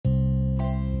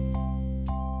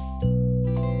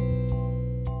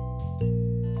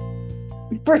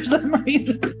for some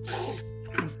reason.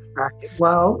 All right,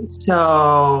 well,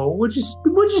 so we'll just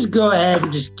go ahead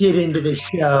and just get into the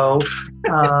show.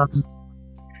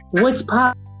 What's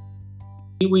pop?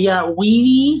 We got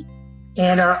Weenie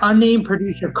and our unnamed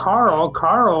producer Carl.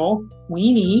 Carl,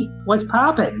 Weenie, what's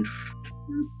popping?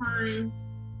 I'm fine.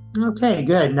 Okay,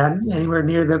 good. Not anywhere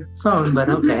near the phone, but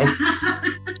okay.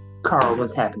 Carl,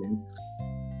 what's happening?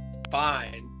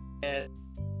 Fine. And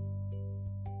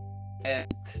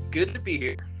it's good to be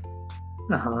here.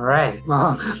 All right.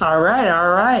 Well, all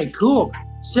right. Cool.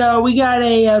 So we got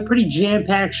a pretty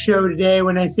jam-packed show today.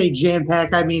 When I say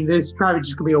jam-packed, I mean this is probably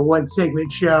just going to be a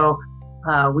one-segment show.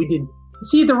 We did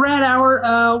see the Rat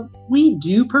Hour. We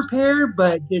do prepare,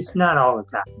 but just not all the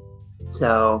time.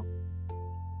 So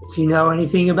if you know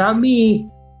anything about me,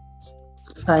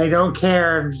 I don't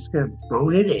care. I'm just going to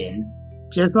phone it in,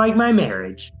 just like my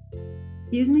marriage.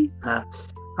 Excuse me?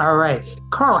 All right.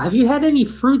 Carl, have you had any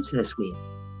fruits this week?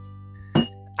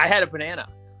 I had a banana.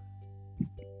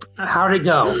 How'd it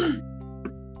go?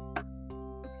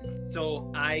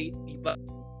 So I left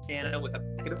banana with a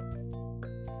packet of,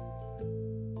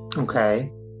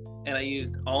 Okay. and I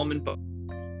used almond butter.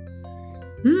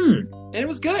 And it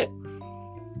was good.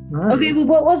 Okay, but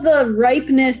what was the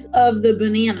ripeness of the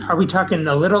banana? Are we talking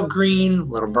a little green, a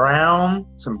little brown,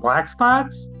 some black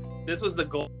spots? This was the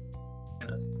gold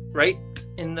bananas, right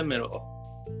in the middle.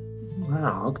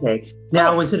 Wow, okay.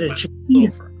 Now, was it a Chiquita?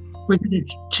 Gopher. Was it a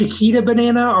Chiquita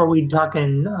banana, or are we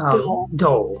talking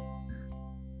Dole?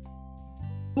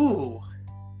 Ooh,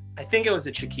 I think it was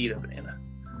a Chiquita banana.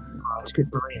 Oh, it's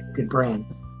good brand. Good brand.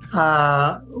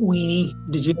 Weenie,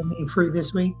 did you have any fruit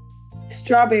this week?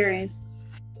 Strawberries.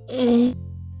 Weren't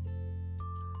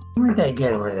they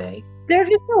good, were they? They're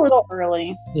just a little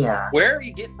early. Yeah. Where are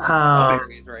you getting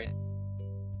strawberries right?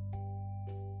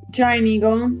 Giant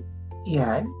Eagle.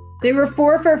 Yeah. They were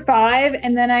 4 for $5,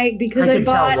 and then I can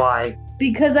tell why.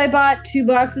 Because I bought 2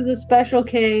 boxes of Special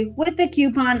K with the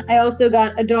coupon, I also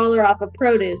got $1 off of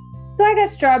produce. So I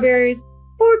got strawberries,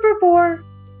 4 for $4.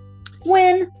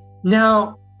 Win.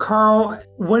 Now, Carl,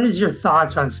 what is your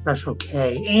thoughts on Special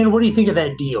K, and what do you think of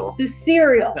that deal? The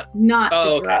cereal, not the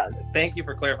Oh, okay. drug. Thank you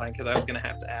for clarifying, because I was going to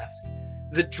have to ask.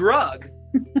 The drug,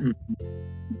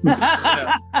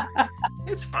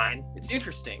 it's fine. It's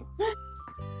interesting.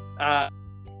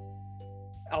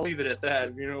 I'll leave it at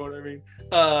that. You know what I mean?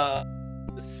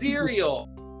 The cereal,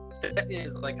 that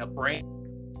is like a brand.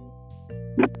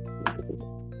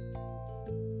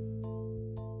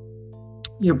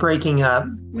 You're breaking up.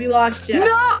 We lost you.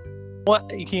 No! What?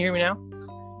 Can you hear me now?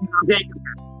 Okay.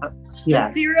 Yeah.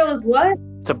 The cereal is what?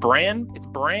 It's a brand. It's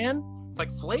brand. It's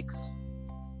like flakes.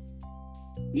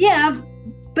 Yeah,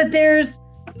 but there's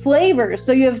flavors.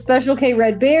 So you have Special K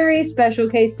red berry, Special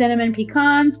K cinnamon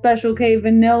pecan, Special K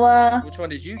vanilla. Which one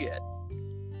did you get?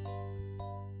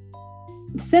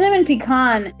 Cinnamon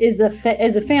pecan is a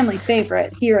family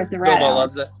favorite here at the Rat Bilbo Hour.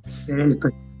 loves it. It is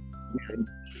pretty good.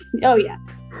 Oh yeah.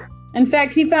 In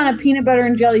fact, he found a peanut butter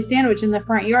and jelly sandwich in the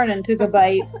front yard and took a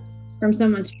bite from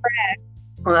someone's trash.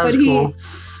 Well, that was But cool.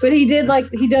 But he does like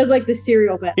the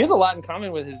cereal bit. He has a lot in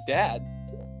common with his dad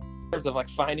in terms of like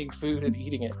finding food and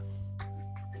eating it.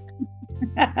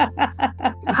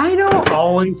 I don't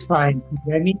always find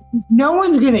it. I mean, no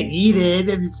one's going to eat it.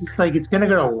 It's just like, it's going to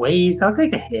go to waste. I'll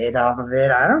take a hit off of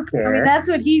it. I don't care. I mean, that's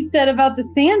what he said about the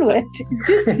sandwich.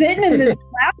 Just sitting in this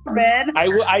flower bed.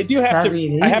 I do have I to.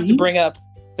 mean, I have to bring up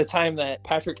the time that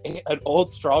Patrick ate an old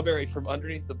strawberry from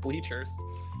underneath the bleachers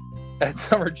at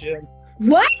summer gym.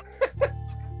 What?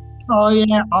 Oh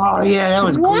yeah, that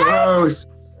was What? gross.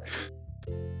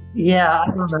 Yeah, I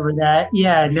remember that.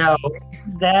 Yeah, no,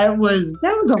 that was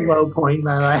a low point in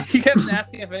my life. He kept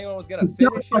asking if anyone was gonna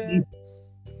finish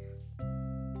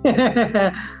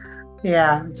it.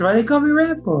 Yeah, that's why they call me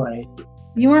Rat Boy.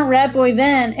 You weren't Rat Boy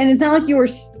then, and it's not like you were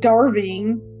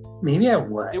starving. Maybe I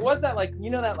was. It was that like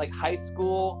that like high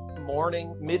school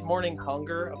mid-morning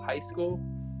hunger of high school.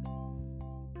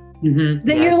 Mm-hmm.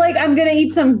 That you're like, I'm gonna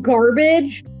eat some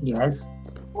garbage. Yes.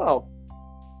 Well,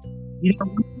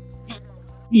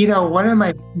 You know, one of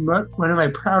my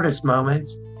proudest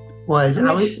moments was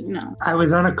I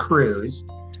was on a cruise,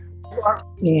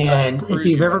 and if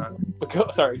you've ever, go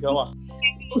on.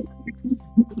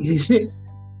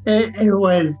 it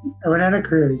was I went on a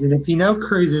cruise, and if you know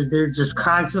cruises, they're just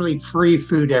constantly free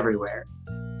food everywhere,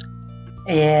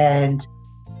 and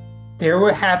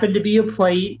there happened to be a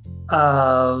plate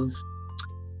of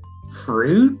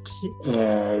fruit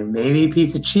and maybe a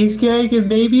piece of cheesecake and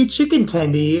maybe a chicken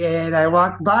tendy, and I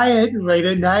walked by it late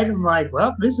at night. I'm like,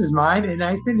 well, this is mine, and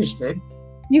I finished it.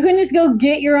 You couldn't just go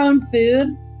get your own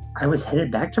food. I was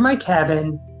headed back to my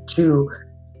cabin to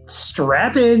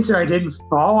strap in so I didn't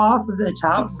fall off of the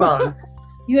top bunk.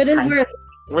 You had to wear.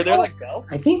 Were there like belts?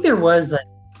 I think there was like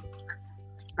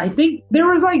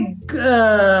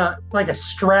a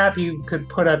strap you could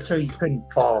put up so you couldn't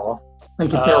fall.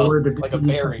 Like if there were to like a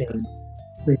be barrier. something.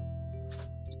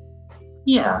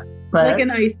 Yeah, but Like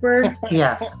an iceberg.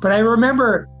 yeah, but I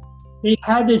remember they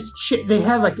had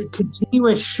like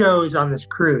continuous shows on this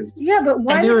cruise. Yeah, but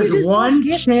why? And there did was you just one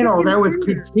get channel freaking that was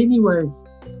burgers? continuous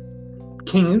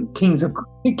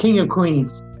King of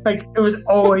Queens. Like it was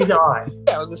always on.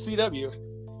 Yeah, it was the CW.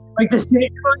 Like the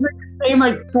same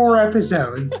like 4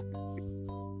 episodes.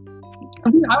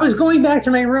 I was going back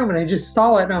to my room and I just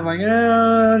saw it and I'm like,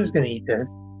 I'm just gonna eat this.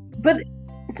 But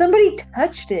somebody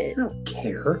touched it. I don't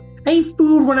care. I ate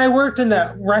food when I worked in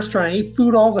the restaurant. I ate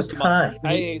food all the time.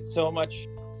 I ate so much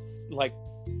like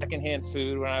secondhand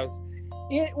food when I was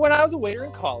a waiter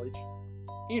in college.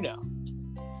 You know,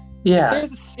 Yeah.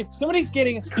 if somebody's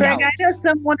getting Craig, I know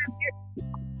someone.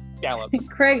 scallops,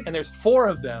 Craig, and there's 4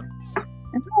 of them,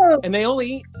 oh, and they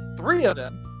only eat 3 of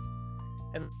them,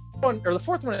 and the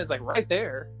 4th one is like right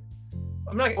there.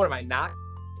 I'm not. What am I not?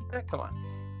 Come on.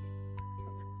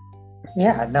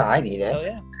 Yeah, no, I need it. Hell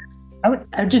yeah.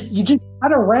 You just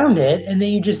cut around it and then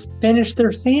you just finish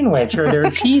their sandwich or their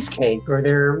cheesecake or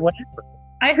their whatever.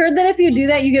 I heard that if you do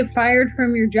that, you get fired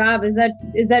from your job. Is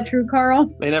that true, Carl?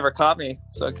 They never caught me,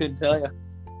 so I couldn't tell you.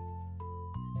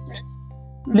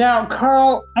 Now,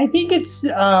 Carl, I think it's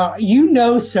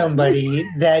somebody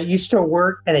that used to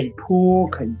work at a pool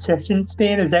concession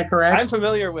stand. Is that correct? I'm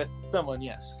familiar with someone.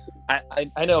 Yes, I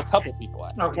know a couple people.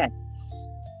 Actually.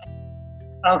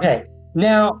 Okay.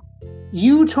 Now,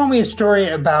 you told me a story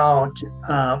about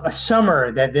a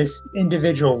summer that this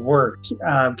individual worked.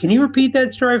 Can you repeat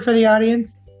that story for the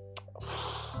audience?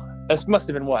 This must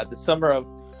have been what, the summer of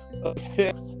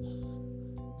 06.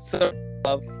 So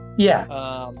of Yeah.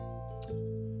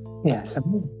 Yeah.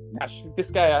 gosh,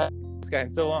 this guy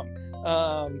in so long.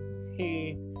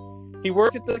 He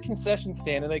worked at the concession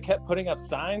stand, and they kept putting up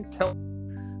signs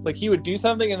telling, like he would do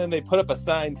something, and then they put up a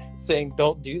sign saying,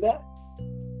 "Don't do that."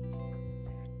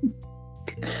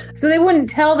 So they wouldn't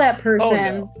tell that person. Oh,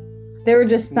 no. They were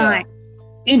just signs.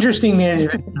 Interesting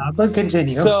management job, but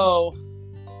continue. So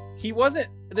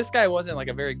this guy wasn't like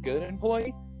a very good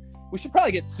employee. We should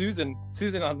probably get Susan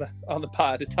on the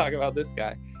pod to talk about this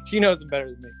guy. She knows him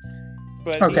better than me.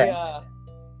 But Okay. I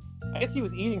guess he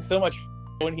was eating so much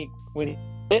when he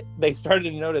hit, they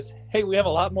started to notice, hey, we have a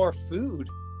lot more food.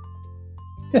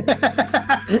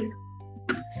 That's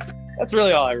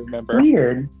really all I remember.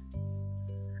 Weird.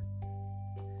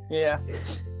 Yeah.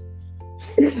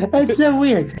 That's so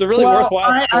weird. It's a really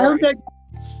worthwhile story.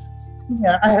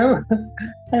 I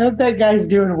hope that guy's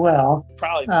doing well.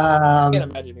 Probably. I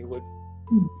can't imagine he would.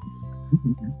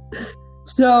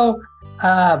 So,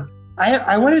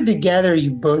 I wanted to gather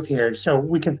you both here so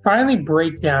we can finally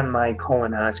break down my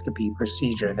colonoscopy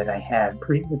procedure that I had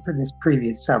for this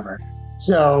previous summer.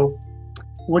 So,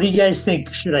 what do you guys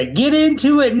think? Should I get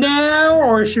into it now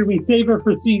or should we save it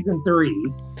for season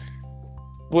 3?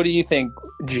 What do you think,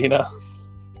 Gina?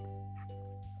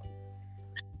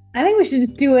 I think we should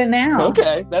just do it now.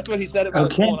 Okay, that's what he said about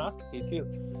his Okay. colonoscopy too.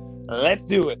 Let's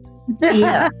do it.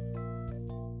 Yeah.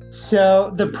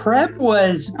 So the prep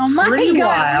was Oh my pretty God,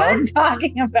 wild, we're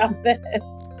talking about this.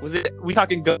 Was it? We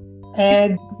talking go?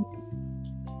 and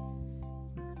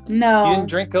You No, didn't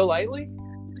drink Go Lightly?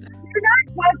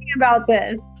 talking about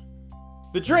this.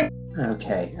 The drink.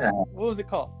 okay. What was it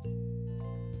called?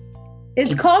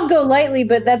 It's called Go Lightly,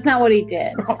 but that's not what he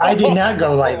did. I did not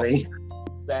go lightly.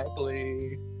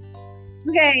 Exactly.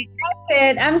 Okay, that's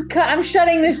it. I'm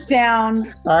shutting this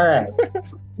down. All right.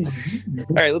 All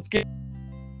right, let's get.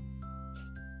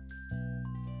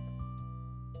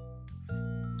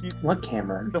 What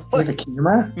camera? The You have a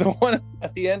camera? The one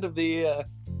at the end of the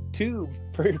tube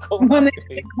for your When they-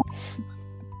 colonoscopy.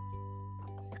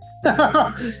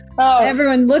 Oh,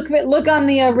 Everyone, look on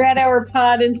the Red Hour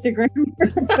Pod Instagram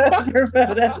for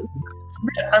photos.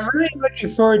 I'm really looking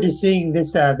forward to seeing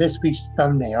this week's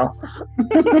thumbnail.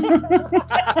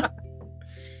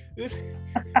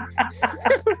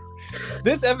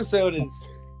 This episode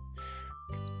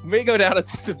may go down as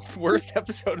the worst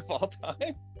episode of all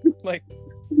time. Like,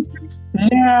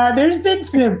 Yeah, there's been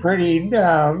some pretty.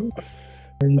 I'm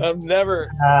never.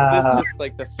 This is just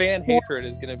like the fan hatred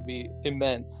is going to be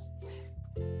immense.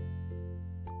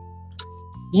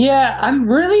 Yeah, I'm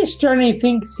really starting to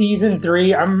think season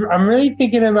 3. I'm really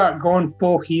thinking about going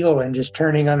full heel and just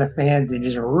turning on the fans and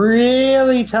just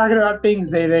really talking about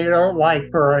things they don't like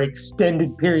for an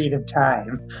extended period of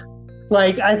time.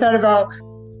 Like I thought about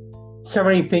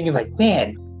somebody thinking like,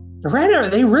 man,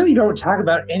 They really don't talk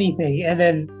about anything, and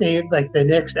then they like the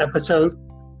next episode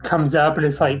comes up and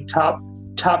it's like top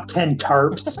 10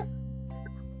 tarps,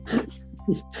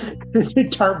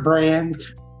 tarp brands.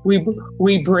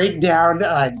 We break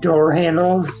down door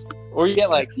handles. Or you get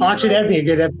like Actually, that'd be a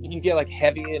good episode. you can get like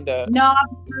heavy into No,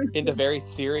 very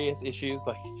serious issues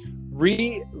like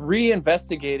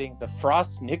reinvestigating the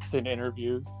Frost Nixon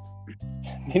interviews.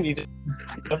 You need to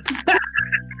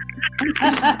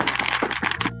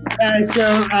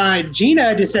So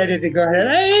Gina decided to go ahead.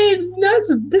 Hey,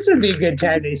 this would be a good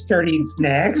time to start eating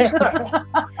snacks.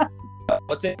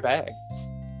 what's in your bag?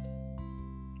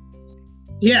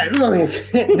 Yeah, look,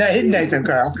 nice one,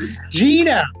 Carl.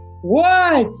 Gina,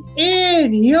 what's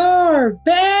in your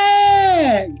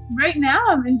bag? right now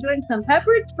I'm enjoying some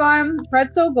Pepperidge Farm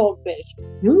pretzel goldfish.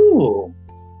 Ooh,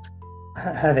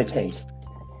 how do they taste?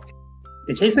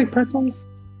 They taste like pretzels.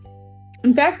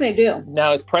 In fact, they do.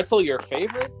 Now, is pretzel your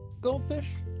favorite goldfish?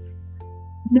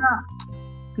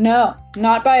 No,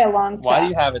 not by a long shot. Why do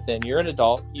you have it then? You're an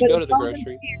adult. You go to the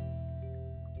grocery.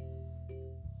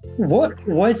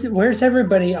 Where's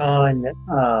everybody on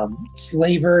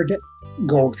flavored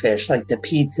goldfish, like the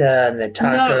pizza and the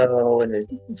taco and the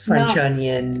French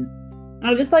onion?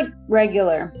 I just like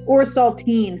regular or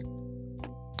saltine.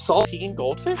 Saltine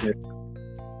goldfish?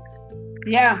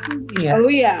 Yeah. Yeah, Oh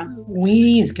yeah.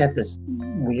 Weenie's got this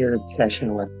weird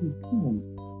obsession with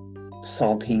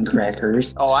saltine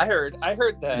crackers. Oh, I heard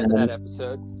that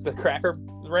episode. The cracker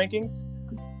rankings.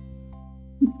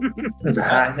 That was a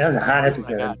hot Oh my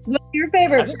episode. God. What's your I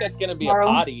favorite? think that's gonna be Marlon? a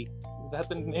potty. Is that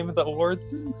the name of the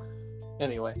awards?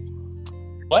 Anyway.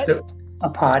 What? A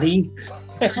potty?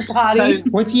 Potty.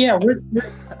 What's I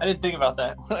didn't think about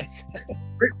that when I said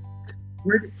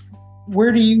it.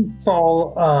 where do you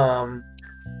fall?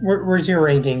 Where's your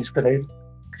rankings for the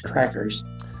crackers?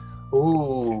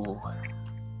 Ooh.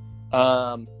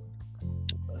 I'm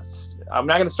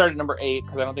not gonna start at number 8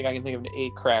 because I don't think I can think of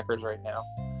 8 crackers right now.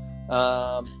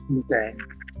 Okay.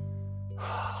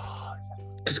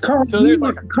 Because Carl, So there's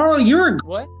you're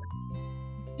What?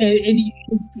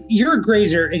 you're a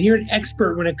grazer and you're an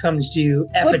expert when it comes to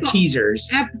appetizers.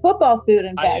 Football food,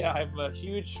 in fact. I'm a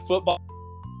huge football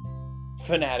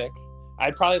fanatic.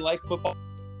 I probably like football.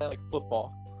 I like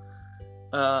football.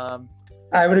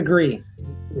 I would agree.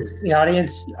 The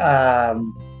audience,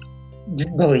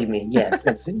 believe me, yes,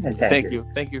 that's accurate.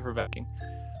 Thank you for backing.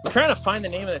 I'm trying to find the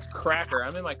name of this cracker.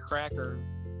 I'm in my cracker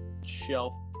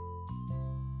shelf.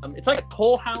 It's like a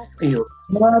Toll House. You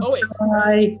Oh wait,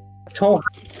 Toll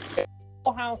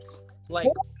Toll House, like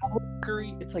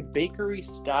bakery. It's like bakery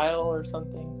style or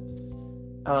something.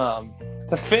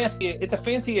 It's a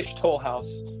fancy-ish Toll House,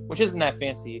 which isn't that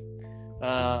fancy.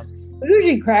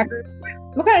 Bougie cracker.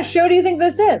 What kind of show do you think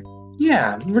this is?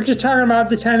 Yeah, we're just talking about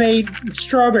the time they ate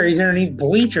strawberries underneath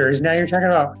bleachers. Now you're talking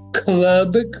about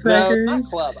club crackers. No,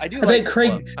 it's not club. I do I like bet Craig-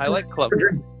 club. I like club.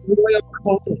 Royal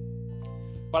Cola.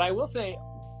 But I will say,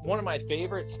 one of my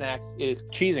favorite snacks is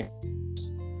cheesing.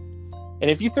 And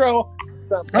if you throw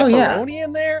some pepperoni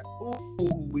in there,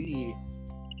 ooh-wee,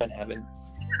 in heaven.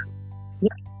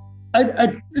 A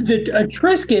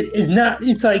Triscuit is not.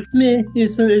 It's like meh.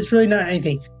 It's really not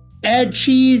anything. Add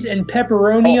cheese and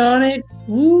pepperoni on it.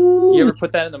 Ooh. You ever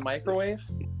put that in the microwave?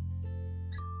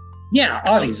 Yeah,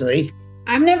 obviously.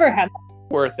 I've never had that.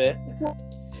 Worth it.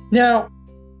 Now,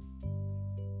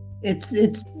 it's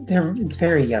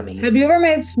very yummy. Have you ever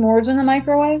made s'mores in the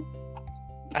microwave?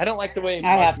 I don't like the way I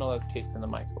have. marshmallows taste in the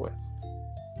microwave.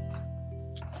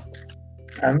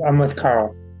 I'm with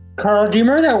Carl. Carl, do you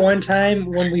remember that one time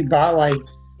when we bought like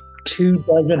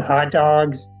 24 hot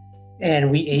dogs and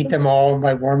we ate them all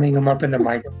by warming them up in the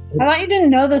microwave? I thought you didn't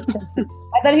know this.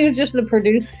 I thought he was just the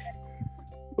producer.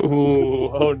 Ooh,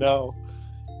 oh no.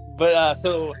 But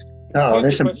so Oh, here's there's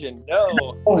the some. question.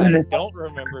 No, holes in I this. don't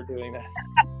remember doing that.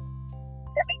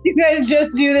 You guys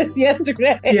just do this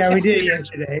yesterday. Yeah, we did it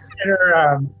yesterday at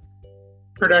our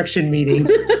production meeting.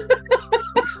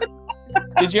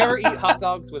 Did you ever eat hot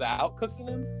dogs without cooking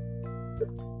them?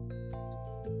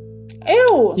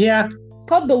 Ew. Yeah,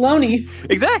 Called baloney.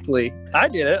 Exactly. I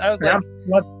did it. I was like,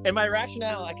 What? and my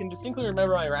rationale, I can distinctly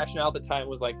remember my rationale at the time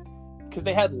was like, because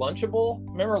they had Lunchable.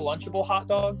 Remember Lunchable hot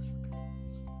dogs?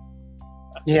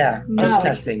 yeah, No.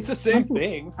 disgusting. It's the same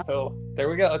thing. So there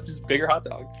we go. It's just bigger hot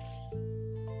dog.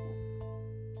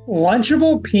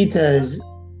 Lunchable pizzas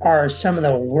are some of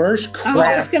the worst I was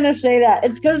crap. gonna say that.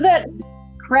 It's because that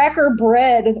cracker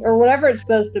bread or whatever it's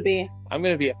supposed to be. I'm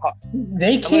gonna be a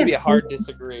They hard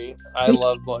disagree. I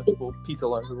love Lunchable pizza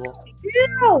Lunchable.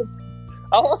 Ew.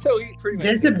 I'll also eat pretty much.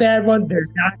 That's a bad one. They're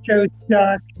nacho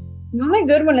stuck. The only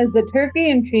good one is the turkey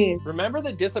and cheese. Remember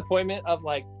the disappointment of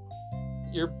like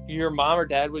your mom or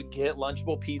dad would get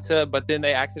Lunchable pizza, but then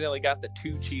they accidentally got the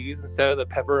 2 cheese instead of the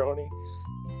pepperoni?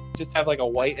 Just have like a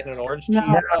white and an orange cheese.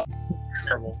 No.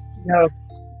 Terrible. No.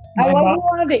 I My wasn't mom,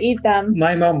 allowed to eat them.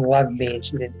 my mom loved me, and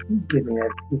she didn't give me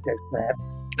that pizza crap.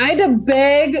 I had to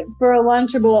beg for a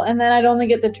Lunchable, and then I'd only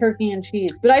get the turkey and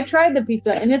cheese. But I tried the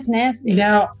pizza, and it's nasty.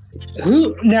 Now,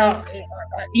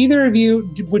 either of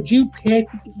you, would you pick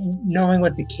knowing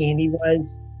what the candy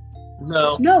was?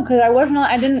 No. No, because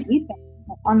I didn't eat them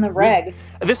on the reg.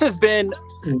 This has been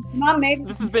Mom made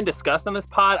discussed on this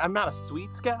pod. I'm not a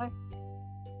sweets guy.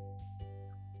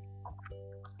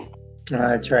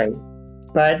 That's right.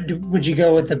 But would you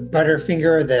go with the Butterfinger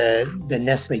or the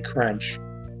Nestle Crunch?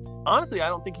 Honestly, I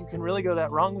don't think you can really go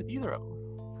that wrong with either of them.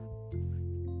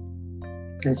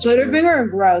 That's true. Butterfinger are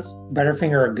gross.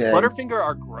 Butterfinger are good. Butterfinger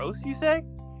are gross, you say?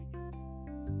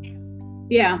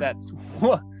 Yeah. That's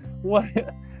what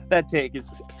that take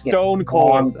is stone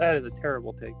cold. That is a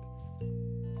terrible take.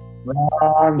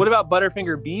 What about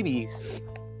Butterfinger BBs?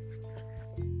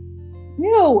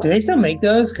 Ew. Do they still make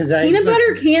those? Because Peanut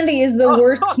butter candy is the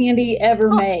worst candy ever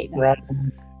made. No.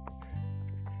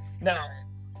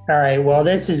 All right. Well,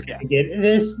 this is gonna get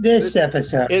this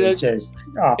episode it is is- just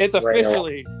off It's the rails.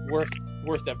 officially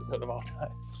worst episode of all time.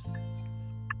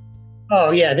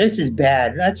 Oh yeah, this is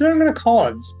bad. That's what I'm gonna call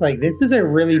it. Like this is a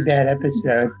really bad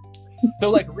episode.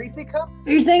 So like Reese cups?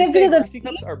 You're saying it's because of Reese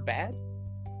cups are bad?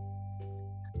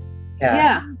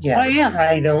 Yeah. Yeah. I am.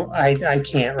 I don't. I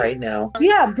can't right now.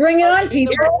 Yeah, bring it on,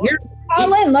 people.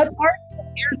 Call in. Let's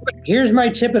argue. Here's my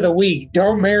tip of the week.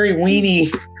 Don't marry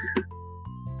weenie.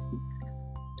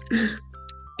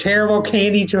 Terrible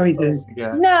candy choices.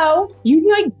 No. You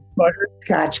like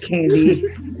butterscotch candy.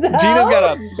 No. Gina's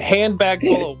got a handbag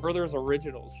full of Werther's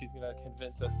Originals she's going to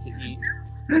convince us to eat.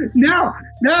 No.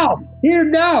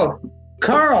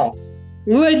 Carl,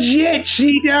 legit,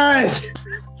 she does.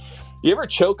 You ever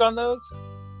choke on those?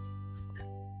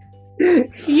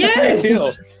 Yes. Me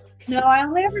too. No, I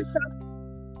only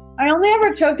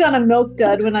ever choked on a milk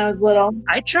dud when I was little.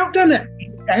 I choked on a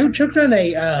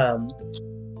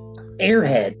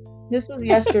Airhead. This was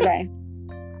yesterday.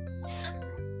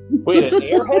 Wait, an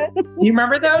airhead? You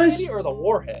remember those? Or the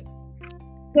warhead?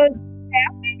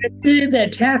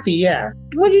 That taffy, yeah.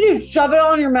 What'd you do? Shove it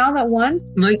all in your mouth at once?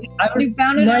 Like You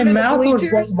found it my under the mouth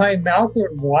bleachers? my mouth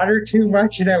would water too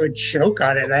much, and I would choke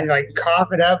on it. And I'd like cough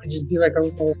it up and just be like a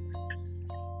little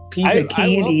piece of I will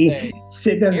candy say,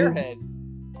 sitting on the- Airhead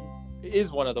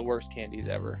is one of the worst candies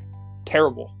ever.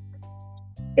 Terrible.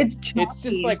 It's chalky. It's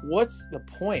just like, what's the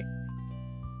point?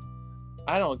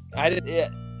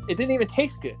 It didn't even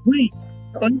taste good. Wait,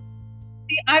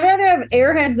 I'd rather have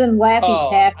Airheads than Laffy Oh,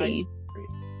 Taffy.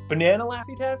 Banana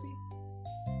Laffy Taffy?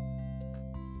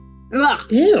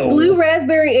 Ugh. ew. Blue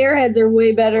raspberry Airheads are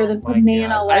way better than Oh my banana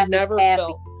God. Laffy I've never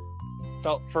Taffy.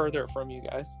 felt further from you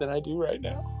guys than I do right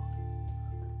now.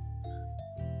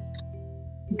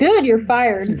 Good, you're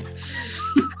fired.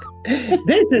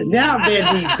 This has now been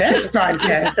the best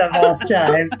podcast of all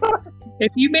time.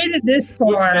 If you made it this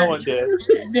Which far, no one did.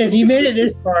 if you made it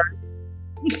this far,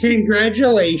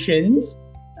 congratulations.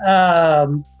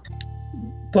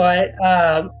 But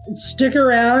stick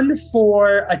around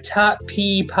for a top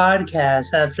P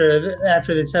podcast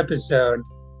after this episode,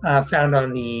 found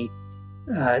on the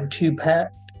Tube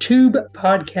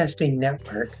Podcasting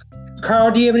Network.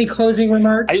 Carl, do you have any closing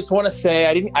remarks? I just want to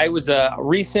say I was a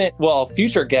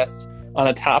future guest on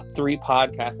a top 3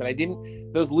 podcast,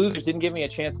 and those losers didn't give me a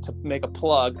chance to make a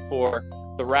plug for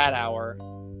the Rat Hour.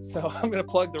 So I'm going to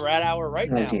plug the Rat Hour right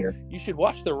Oh now. dear. You should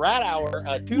watch the Rat Hour,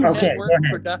 a Tube Okay, Network go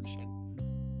ahead. production.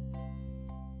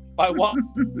 I want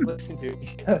to listen to it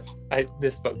because I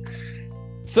misspoke.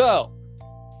 So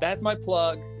that's my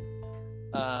plug.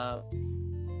 That's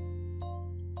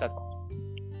all.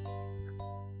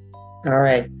 All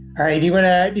right. Do you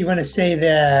wanna say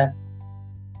the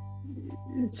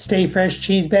Stay Fresh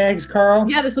cheese bags, Carl?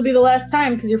 Yeah, this will be the last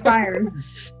time because you're fired.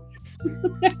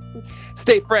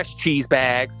 Stay fresh, cheese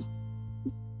bags.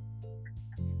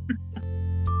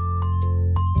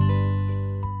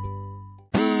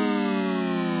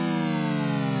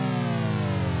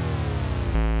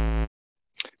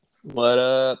 What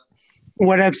up?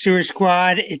 What up, Sewer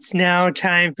Squad? It's now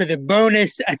time for the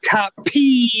bonus Top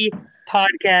P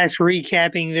podcast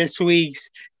recapping this week's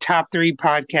top 3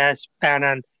 podcasts found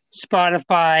on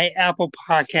Spotify, Apple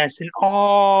Podcasts, and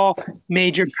all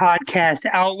major podcast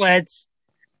outlets.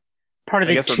 Part of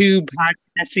I the guess Tube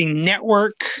Podcasting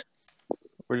Network.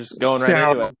 We're just going right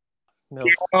So- into it. No,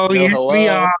 Oh, no, yes, hello. we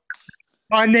are.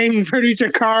 Unnamed producer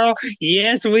Carl.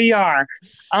 Yes, we are.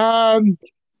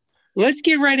 Let's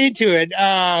get right into it.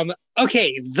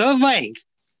 Okay, The Length.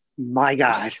 My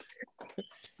God.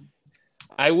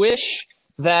 I wish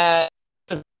that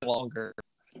longer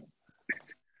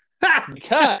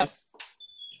because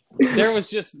there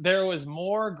was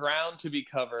more ground to be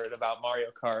covered about Mario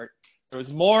Kart. There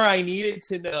was more I needed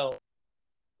to know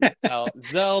about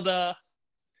Zelda,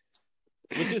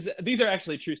 these are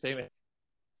actually true statements.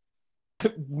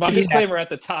 My disclaimer at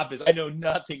the top is I know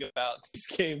nothing about these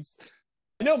games.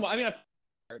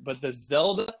 But the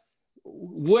Zelda,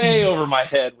 way over my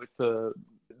head with the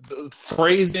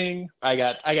phrasing. I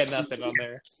got nothing on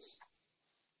there.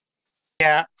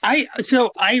 Yeah,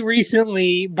 I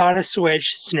recently bought a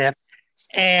Switch, Snip,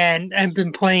 and I've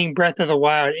been playing Breath of the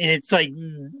Wild, and it's like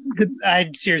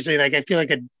I'm seriously like I feel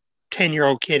like a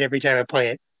 10-year-old kid every time I play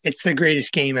it. It's the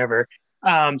greatest game ever.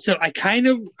 So I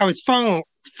was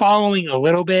following a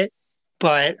little bit,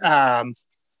 but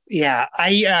yeah,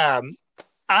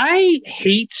 I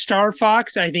hate Star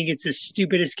Fox. I think it's the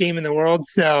stupidest game in the world.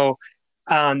 So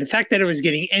the fact that it was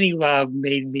getting any love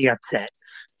made me upset.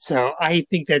 So I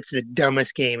think that's the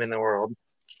dumbest game in the world.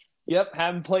 Yep,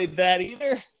 haven't played that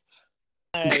either.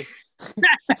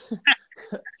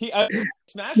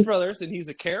 Smash Brothers, and he's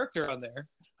a character on there,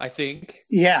 I think.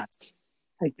 Yeah,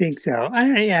 I think so.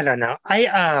 I don't know.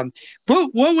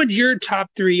 What would your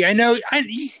top three? I know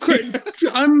unnamed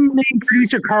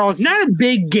producer Carl is not a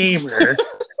big gamer,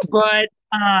 but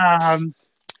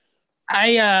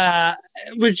I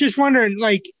was just wondering.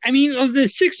 Like, I mean, the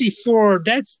 64.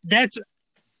 That's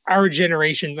our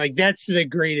generation. Like, that's the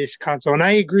greatest console, and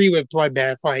I agree with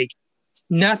Bloodbath. Like,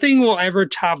 nothing will ever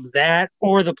top that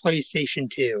or the PlayStation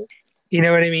 2. You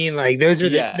know what I mean? Like, those are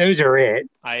it.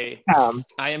 I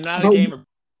am not a gamer.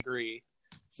 Agree.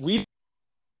 We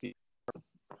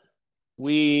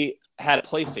had a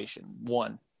PlayStation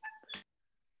 1.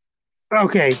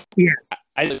 Okay, yeah.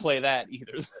 I didn't play that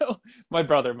either, though. My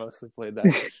brother mostly played that.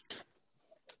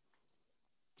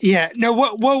 Yeah. No.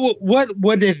 What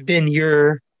would have been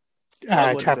your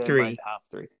top three? My top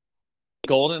three.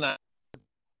 GoldenEye.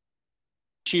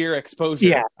 Sheer exposure.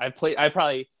 Yeah. I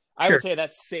would say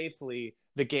that's safely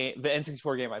the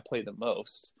N64 game I played the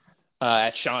most.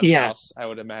 At Sean's house, I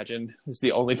would imagine, was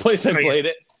the only place I played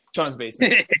it. Sean's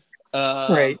basement.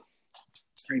 Right.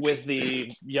 With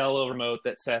the yellow remote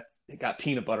that Seth got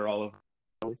peanut butter all over.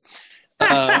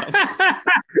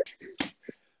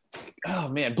 Oh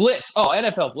man, Blitz. Oh,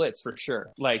 NFL Blitz for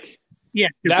sure. Like, yeah,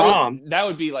 that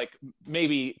would be like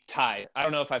maybe tied. I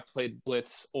don't know if I've played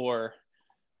Blitz or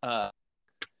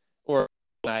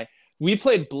we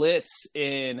played Blitz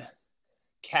in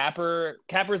Capper's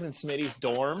and Smitty's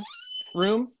dorm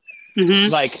room.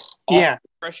 Mm-hmm. Like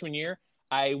freshman year,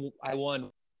 I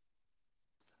won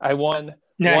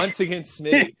once against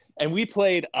Smitty, and we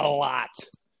played a lot.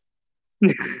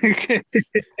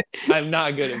 I'm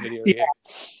not good at video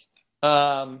games.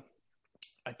 I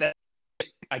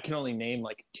can only name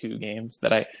like 2 games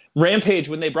that Rampage.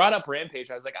 When they brought up Rampage,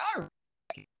 I was like,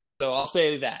 so I'll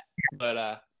say that.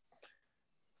 But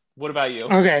what about you?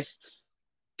 Okay.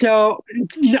 So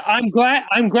I'm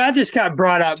glad this got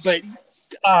brought up, but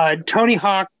Tony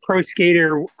Hawk Pro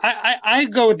Skater, I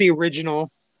go with the original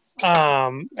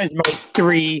as my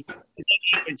 3. It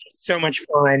was just so much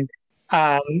fun.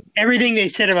 Everything they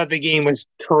said about the game was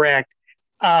correct.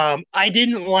 I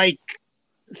didn't like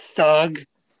Thug,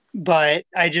 but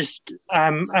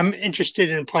I'm interested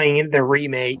in playing the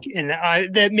remake, and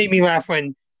that made me laugh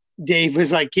when Dave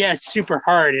was like, "Yeah, it's super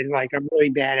hard," and like I'm really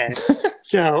bad at it.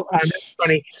 So that's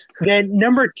funny. Then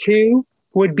number 2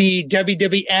 would be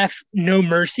WWF No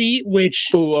Mercy,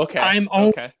 which okay.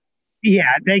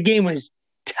 Yeah, that game was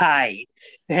tight.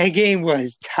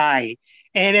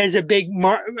 And as a big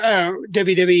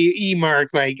WWE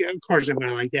mark, like, of course I'm going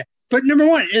to like that. But number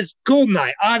 1 is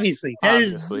GoldenEye, obviously. That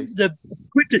is the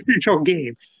quintessential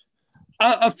game.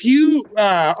 A few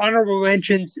honorable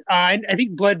mentions. I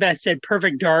think Bloodbath said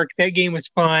Perfect Dark. That game was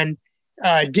fun.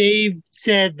 Dave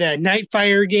said the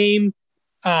Nightfire game,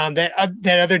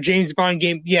 that other James Bond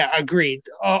game. Yeah, agreed.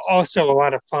 Also a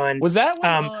lot of fun. Was that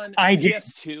one on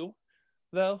PS2,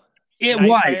 though? It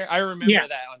Nightfire? Was. I remember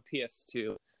that on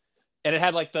PS2. And it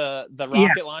had like the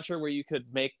rocket launcher where you could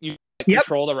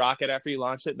control the rocket after you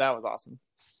launched it. That was awesome.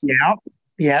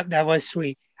 Yeah, that was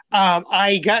sweet.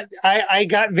 I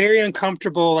got very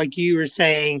uncomfortable, like you were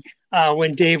saying,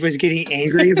 when Dave was getting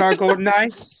angry about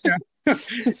GoldenEye.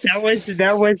 that was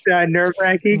nerve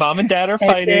wracking. Mom and Dad are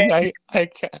fighting.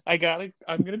 I'm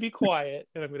gonna be quiet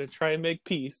and I'm gonna try and make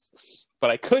peace,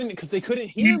 but I couldn't because they couldn't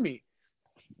hear me.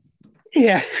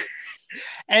 Yeah,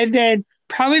 and then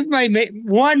probably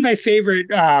my favorite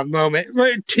moment,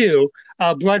 or 2,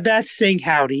 Bloodbath saying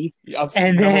howdy,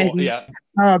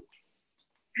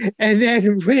 And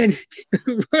then when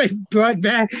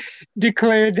Bloodbath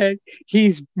declared that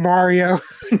he's Mario,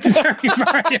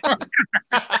 Mario,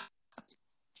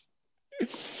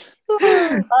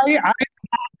 I'm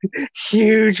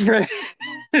huge for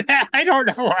that. I don't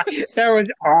know why. That was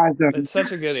awesome. It's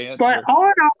such a good answer. But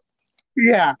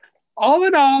all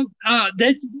in all,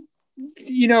 that's,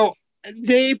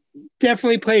 they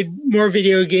definitely played more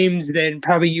video games than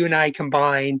probably you and I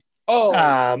combined. Oh,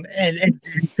 and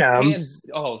some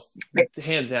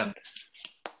hands down.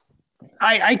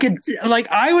 I could, like,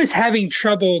 I was having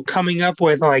trouble coming up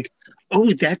with, like,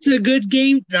 oh, that's a good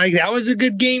game. Like, that was a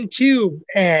good game too.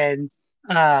 And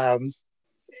I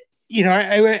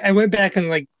went back and,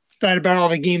 like, thought about all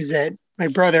the games that my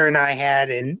brother and I had,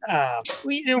 and I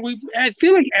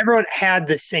feel like everyone had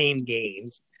the same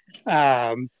games.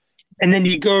 And then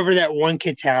you go over that one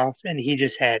kid's house, and he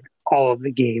just had all of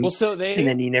the games. Well, so and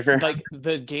then he never, like,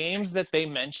 the games that they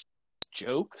mentioned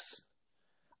jokes.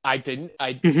 I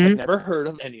had never heard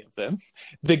of any of them.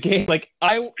 The game, like,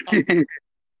 and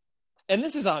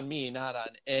this is on me, not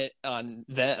on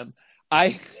them.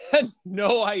 I had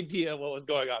no idea what was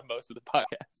going on most of the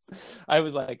podcast. I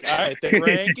was like, all right, they're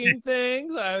ranking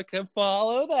things. I can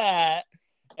follow that.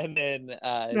 And then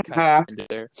it kind of ended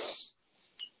there.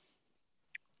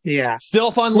 Yeah. Still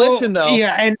a fun listen, though.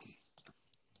 Yeah, and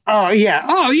oh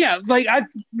yeah. Like,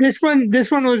 this one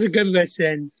was a good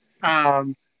listen.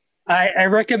 I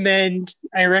recommend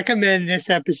this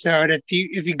episode if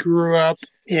you grew up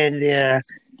in the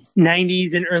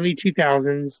 90s and early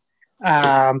 2000s.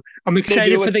 I'm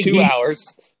excited for the 2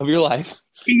 hours of your life.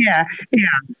 Yeah.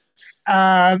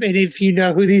 And if you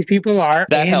know who these people are,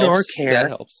 that helps. Or care, that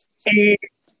helps.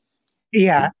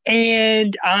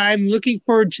 And I'm looking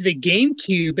forward to the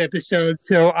GameCube episode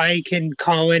so I can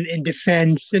call in and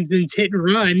defend Simpsons Hit and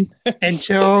Run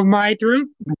until my throat.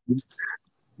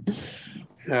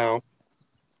 So,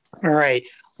 all right.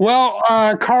 Well,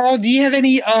 Carl, do you have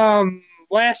any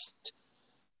last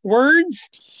words?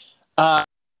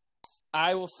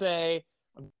 I will say,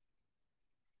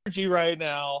 energy right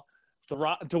now.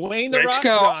 Dwayne the Let's Rock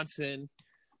go. Johnson.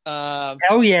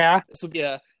 Hell yeah! This will be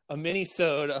a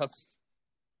mini-sode of,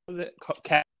 what was it,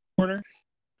 Cat Corner?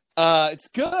 It's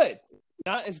good.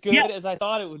 Not as good as I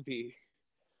thought it would be.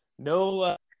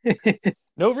 No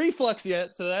reflux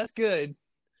yet, so that's good.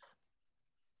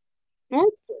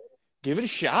 Give it a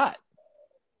shot.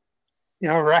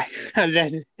 All right.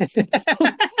 Then.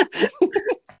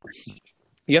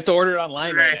 You have to order it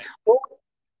online right now.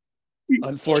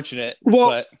 Unfortunate,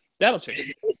 but that'll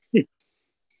change.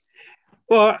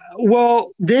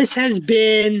 Well, this has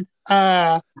been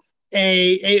a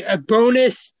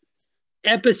bonus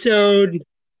episode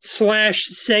 /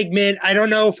 segment. I don't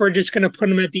know if we're just going to put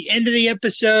them at the end of the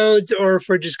episodes or if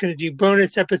we're just going to do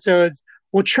bonus episodes.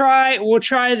 We'll try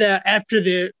the after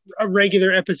the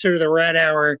regular episode of the Rat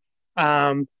Hour.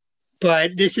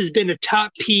 But this has been a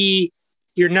Top P,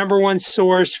 your number one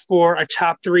source for a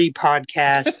top 3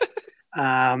 podcast.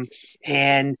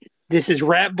 And this is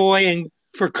Rat Boy, and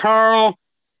for Carl,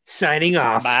 signing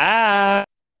off. Bye.